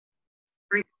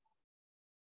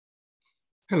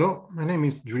Hello, my name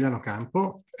is Giuliano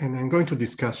Campo, and I'm going to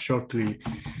discuss shortly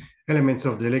elements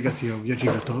of the legacy of Jerzy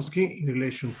Grotowski in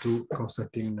relation to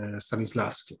Konstantin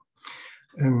Stanislavsky.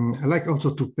 I'd like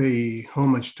also to pay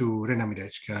homage to Rena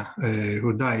Mirechka,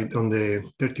 who died on the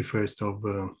 31st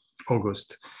of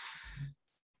August,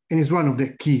 and is one of the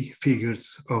key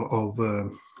figures of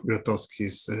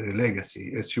Grotowski's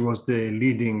legacy, as she was the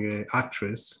leading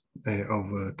actress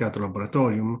of Teatro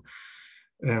Laboratorium,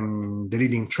 the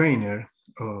leading trainer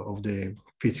of the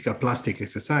physical plastic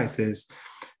exercises,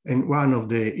 and one of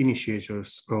the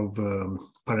initiators of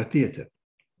para-theater,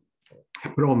 a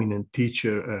prominent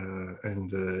teacher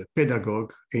and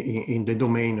pedagogue in the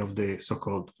domain of the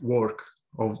so-called work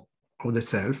of the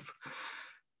self.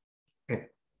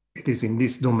 It is in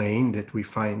this domain that we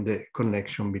find the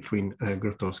connection between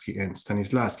Grotowski and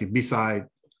Stanislavsky, beside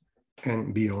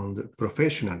and beyond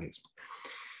professionalism.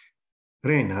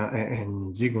 Rena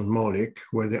and Zygmunt Molik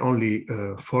were the only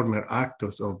former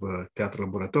actors of Teatro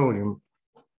Laboratorium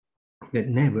that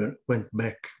never went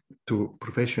back to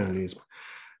professionalism,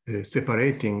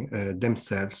 separating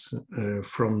themselves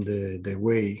from the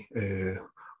way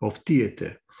of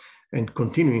theater and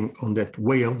continuing on that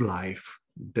way of life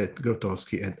that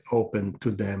Grotowski had opened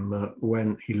to them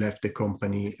when he left the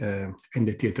company and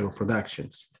the theater of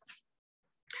productions.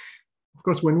 Of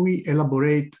course, when we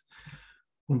elaborate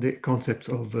on the concept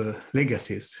of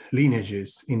legacies,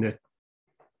 lineages in the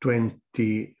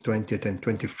 20th and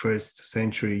 21st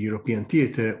century European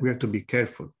theater, we have to be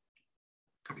careful.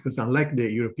 Because unlike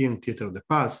the European theater of the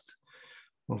past,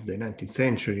 of the 19th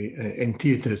century, and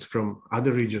theaters from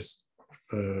other regions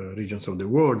of the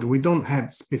world, we don't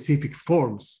have specific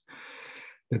forms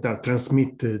that are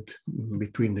transmitted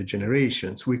between the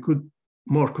generations. We could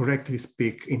more correctly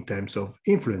speak in terms of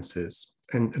influences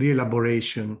and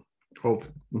re-elaboration of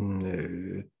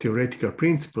theoretical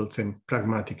principles and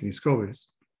pragmatic discoveries.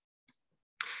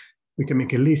 We can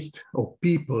make a list of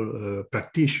people,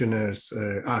 practitioners,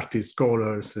 artists,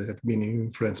 scholars that have been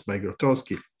influenced by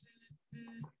Grotowski,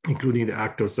 including the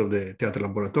actors of the Teatro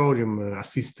Laboratorium,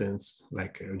 assistants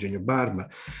like Eugenio Barba,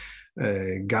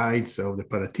 guides of the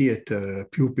para-theater,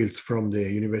 pupils from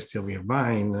the University of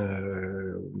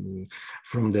Irvine,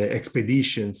 from the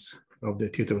expeditions of the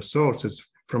Theater of Sources,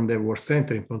 from the War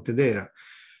Center in Pontedera.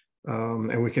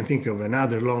 And we can think of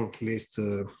another long list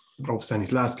of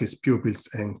Stanislavsky's pupils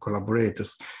and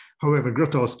collaborators. However,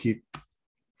 Grotowski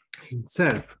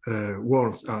himself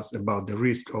warns us about the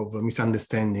risk of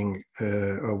misunderstanding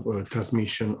of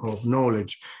transmission of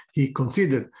knowledge. He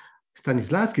considered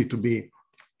Stanislavsky to be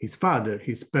his father,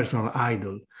 his personal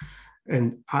idol,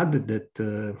 and added that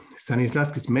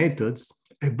Stanislavsky's methods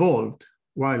evolved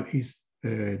while his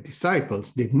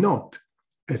disciples did not,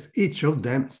 as each of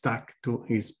them stuck to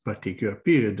his particular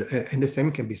period. And the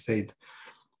same can be said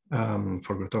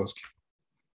for Grotowski.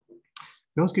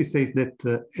 Grotowski says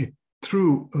that a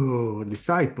true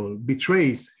disciple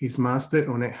betrays his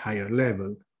master on a higher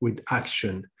level with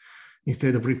action,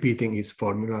 instead of repeating his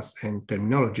formulas and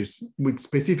terminologies. With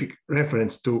specific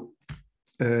reference to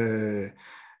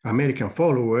American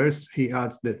followers, he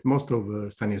adds that most of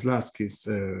Stanislavsky's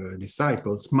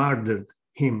disciples murdered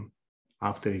him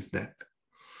after his death.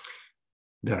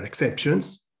 There are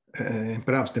exceptions, and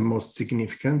perhaps the most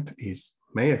significant is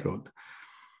Meyerhold.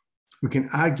 We can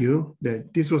argue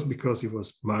that this was because he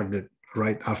was murdered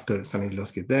right after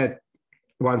Stanislavsky's death,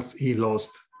 once he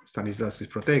lost Stanislavsky's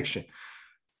protection,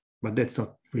 but that's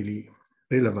not really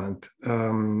relevant.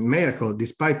 Meyerhold,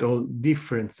 despite all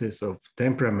differences of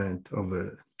temperament, of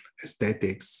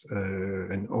aesthetics,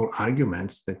 and all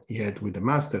arguments that he had with the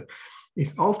master,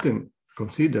 is often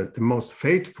considered the most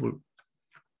faithful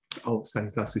of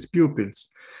Stanislavsky's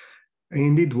pupils, and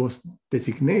indeed was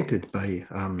designated by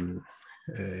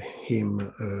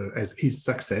him as his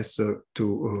successor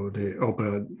to the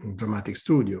Opera Dramatic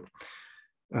Studio.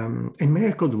 And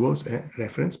Meyerhold was a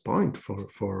reference point for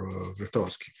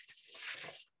Grotowski.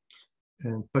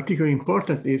 And particularly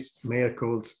important is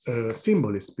Meyerhold's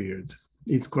symbolist period,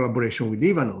 his collaboration with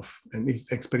Ivanov and his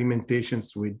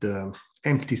experimentations with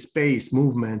empty space,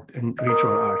 movement, and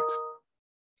ritual art.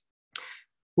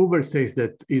 Hoover says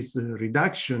that his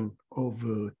reduction of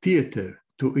theater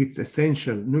to its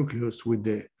essential nucleus with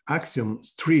the axiom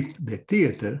 "strip the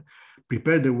theater"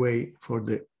 prepared the way for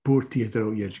the poor theater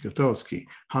of Jerzy Grotowski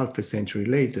half a century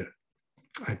later.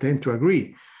 I tend to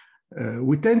agree.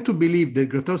 We tend to believe that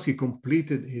Grotowski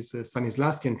completed his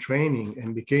Stanislavskian training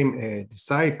and became a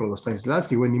disciple of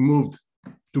Stanislavsky when he moved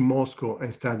to Moscow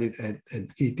and studied at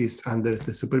ITIS under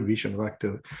the supervision of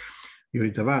actor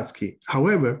Yuri Zawadzki.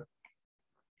 However,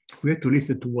 we have to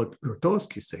listen to what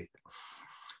Grotowski said.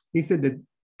 He said that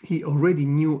he already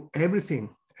knew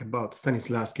everything about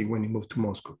Stanislavsky when he moved to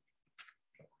Moscow.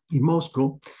 In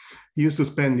Moscow, he used to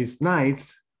spend his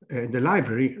nights at the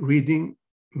library reading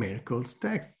Merkel's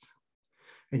texts.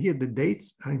 And here the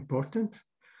dates are important.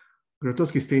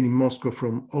 Grotowski stayed in Moscow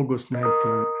from August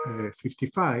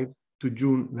 1955 to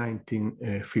June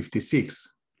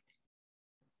 1956.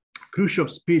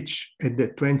 Khrushchev's speech at the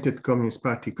 20th Communist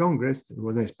Party Congress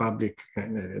was made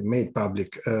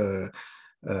public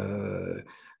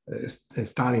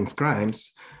Stalin's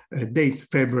crimes, dates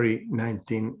February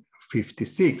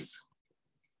 1956.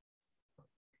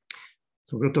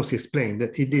 So Grotowski explained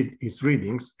that he did his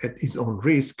readings at his own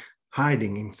risk,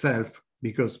 hiding himself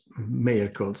because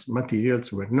Merkel's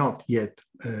materials were not yet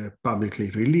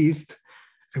publicly released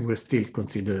and were still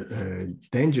considered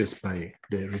dangerous by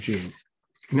the regime.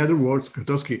 In other words,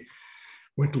 Grotowski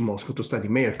went to Moscow to study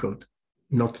Merkel,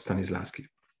 not Stanislavsky.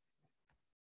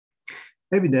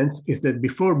 Evidence is that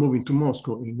before moving to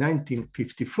Moscow in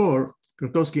 1954,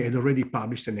 Grotowski had already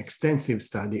published an extensive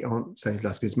study on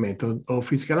Stanislavsky's method of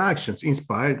physical actions,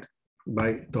 inspired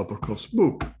by Toporkov's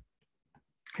book.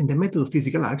 And the method of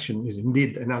physical action is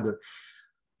indeed another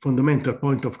fundamental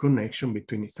point of connection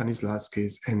between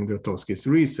Stanislavsky's and Grotowski's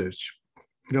research.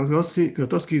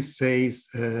 Grotowski says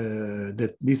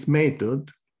that this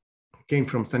method came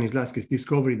from Stanislavsky's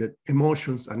discovery that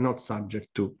emotions are not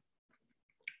subject to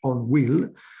own will,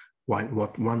 while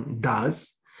what one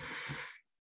does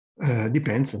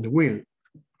depends on the will.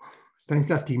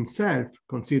 Stanislavsky himself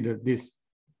considered this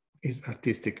his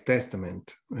artistic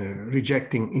testament,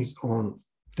 rejecting his own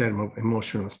term of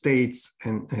emotional states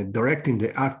and directing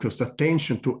the actor's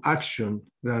attention to action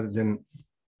rather than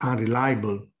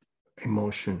unreliable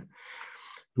emotion,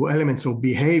 to elements of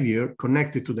behavior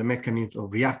connected to the mechanism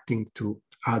of reacting to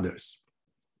others,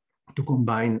 to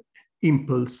combine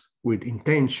impulse with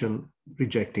intention,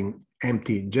 rejecting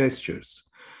empty gestures,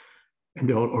 and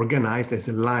they all organized as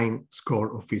a line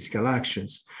score of physical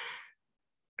actions.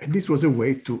 And this was a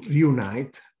way to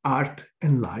reunite art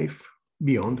and life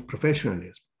beyond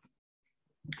professionalism.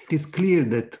 It is clear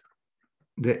that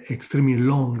the extremely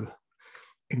long,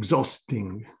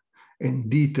 exhausting, and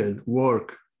detailed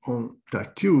work on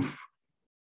Tartuffe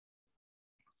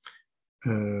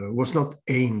was not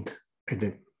aimed at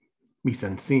the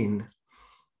mise-en-scene,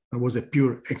 but was a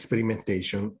pure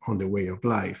experimentation on the way of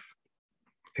life.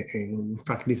 In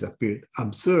fact, this appeared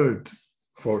absurd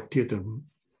for theater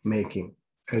making,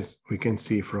 as we can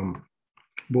see from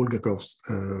Bulgakov's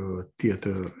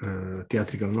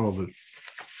theatrical novel.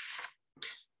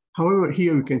 However,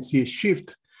 here we can see a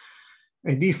shift,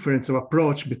 a difference of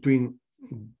approach between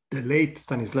the late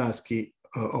Stanislavsky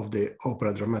of the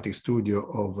Opera Dramatic Studio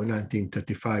of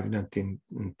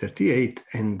 1935-1938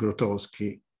 and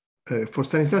Grotowski. For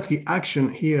Stanislavsky,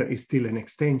 action here is still an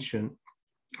extension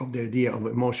of the idea of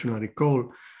emotional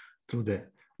recall through the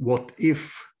what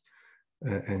if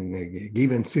and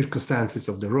given circumstances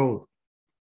of the role.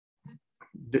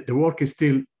 The work is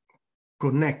still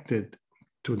connected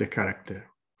to the character.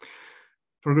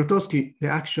 For Grotowski, the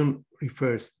action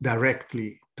refers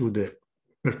directly to the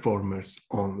performer's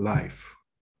own life.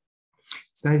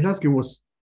 Stanislavsky was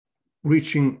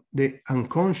reaching the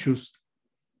unconscious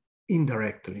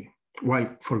indirectly,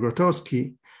 while for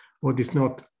Grotowski, what is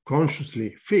not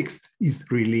consciously fixed is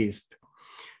released.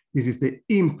 This is the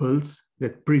impulse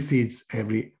that precedes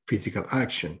every physical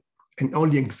action and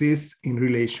only exists in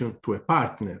relation to a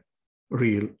partner,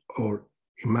 real or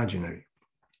imaginary.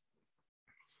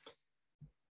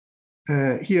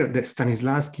 Here, the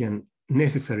Stanislavskian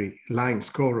necessary line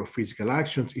score of physical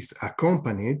actions is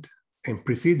accompanied and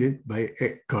preceded by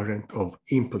a current of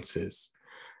impulses.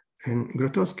 And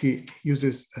Grotowski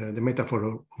uses the metaphor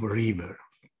of a river.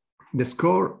 The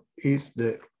score is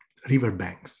the river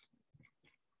banks,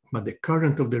 but the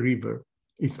current of the river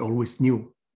is always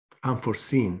new,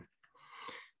 unforeseen.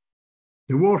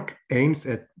 The work aims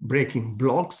at breaking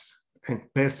blocks and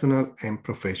personal and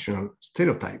professional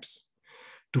stereotypes,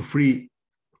 to free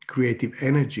creative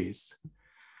energies,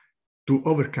 to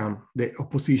overcome the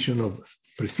opposition of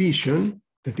precision,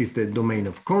 that is the domain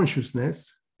of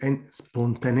consciousness, and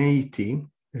spontaneity,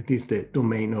 that is the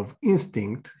domain of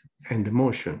instinct and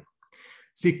emotion,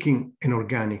 seeking an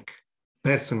organic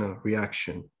personal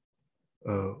reaction,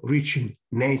 reaching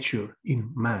nature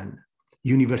in man,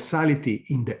 universality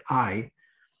in the eye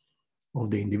of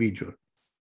the individual.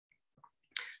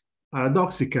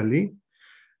 Paradoxically,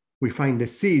 we find the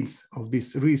seeds of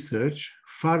this research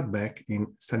far back in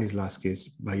Stanislavsky's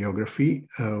biography.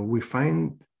 We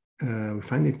find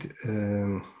it,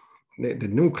 the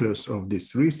nucleus of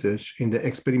this research in the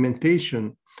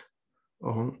experimentation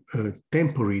on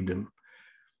tempo rhythm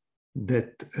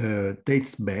that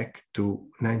dates back to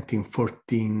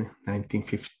 1914,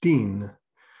 1915,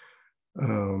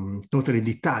 totally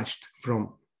detached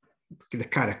from the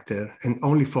character and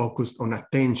only focused on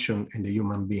attention and the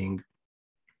human being,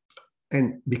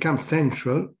 and become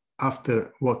central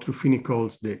after what Ruffini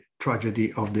calls the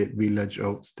tragedy of the village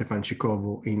of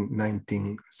Stepanchikovo in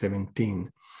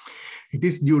 1917. It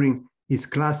is during his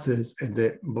classes at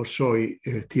the Bolshoi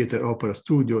Theatre Opera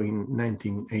Studio in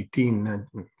 1918,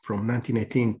 from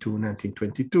 1918 to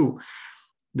 1922,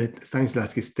 that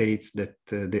Stanislavsky states that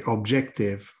the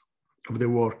objective of the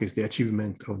work is the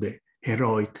achievement of the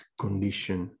heroic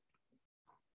condition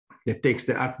that takes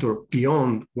the actor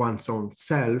beyond one's own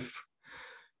self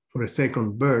for a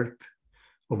second birth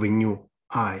of a new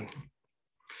I.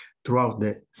 Throughout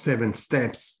the 7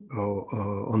 steps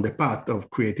on the path of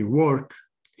creative work,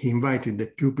 he invited the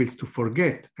pupils to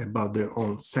forget about their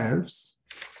own selves,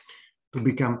 to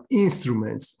become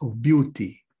instruments of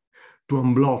beauty, to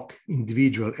unblock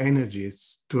individual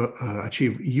energies, to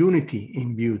achieve unity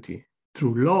in beauty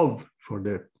through love for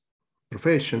their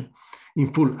profession,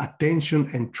 in full attention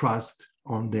and trust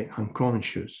on the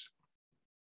unconscious.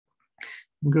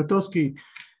 Grotowski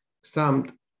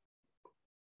summed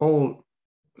all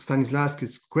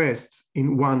Stanislavsky's quests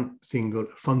in one single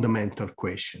fundamental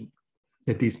question,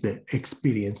 that is the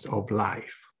experience of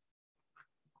life.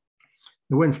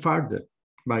 He went further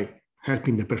by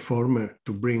helping the performer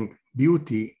to bring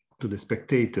beauty to the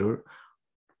spectator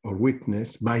or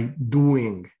witness by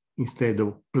doing instead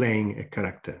of playing a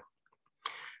character.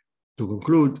 To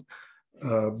conclude,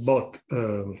 both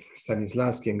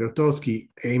Stanislavsky and Grotowski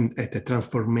aimed at a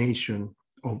transformation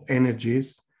of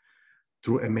energies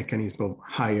through a mechanism of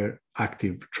higher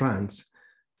active trance,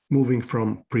 moving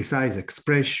from precise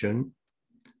expression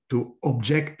to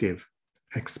objective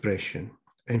expression.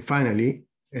 And finally,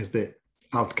 as the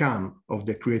outcome of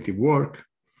the creative work,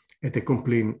 at a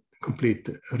complete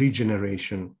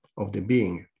regeneration of the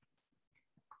being.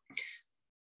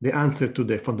 The answer to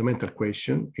the fundamental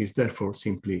question is therefore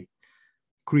simply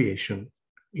creation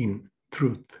in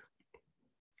truth.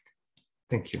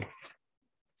 Thank you.